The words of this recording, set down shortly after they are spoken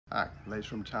Hi, Les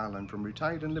from Thailand, from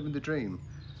Retired and Living the Dream.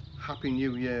 Happy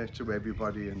New Year to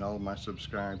everybody and all my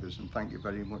subscribers, and thank you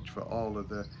very much for all of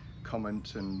the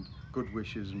comments and good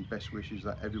wishes and best wishes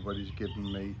that everybody's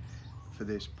given me for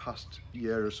this past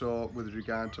year or so with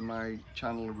regard to my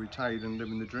channel Retired and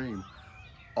Living the Dream.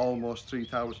 Almost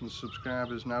 3,000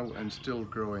 subscribers now and still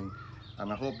growing,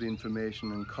 and I hope the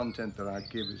information and content that I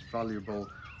give is valuable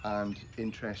and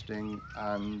interesting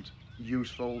and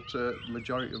useful to the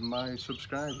majority of my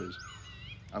subscribers.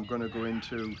 I'm going to go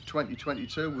into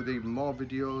 2022 with even more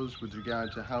videos with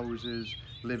regard to houses,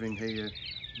 living here,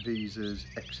 visas,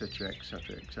 etc,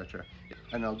 etc, etc,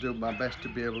 and I'll do my best to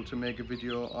be able to make a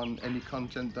video on any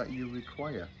content that you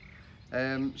require.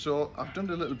 So I've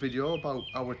done a little video about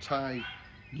our Thai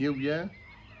New Year.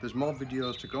 There's more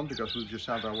videos to come because we've just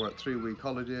had our 3-week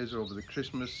holidays over the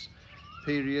Christmas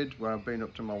period where I've been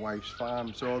up to my wife's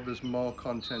farm, so there's more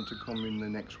content to come in the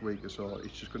next week or so.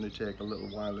 It's just going to take a little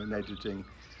while in editing.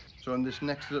 So in this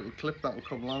next little clip that will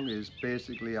come along is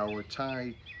basically our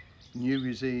Thai New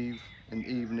Year's Eve and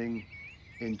evening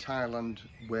in Thailand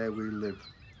where we live.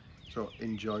 So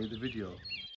enjoy the video.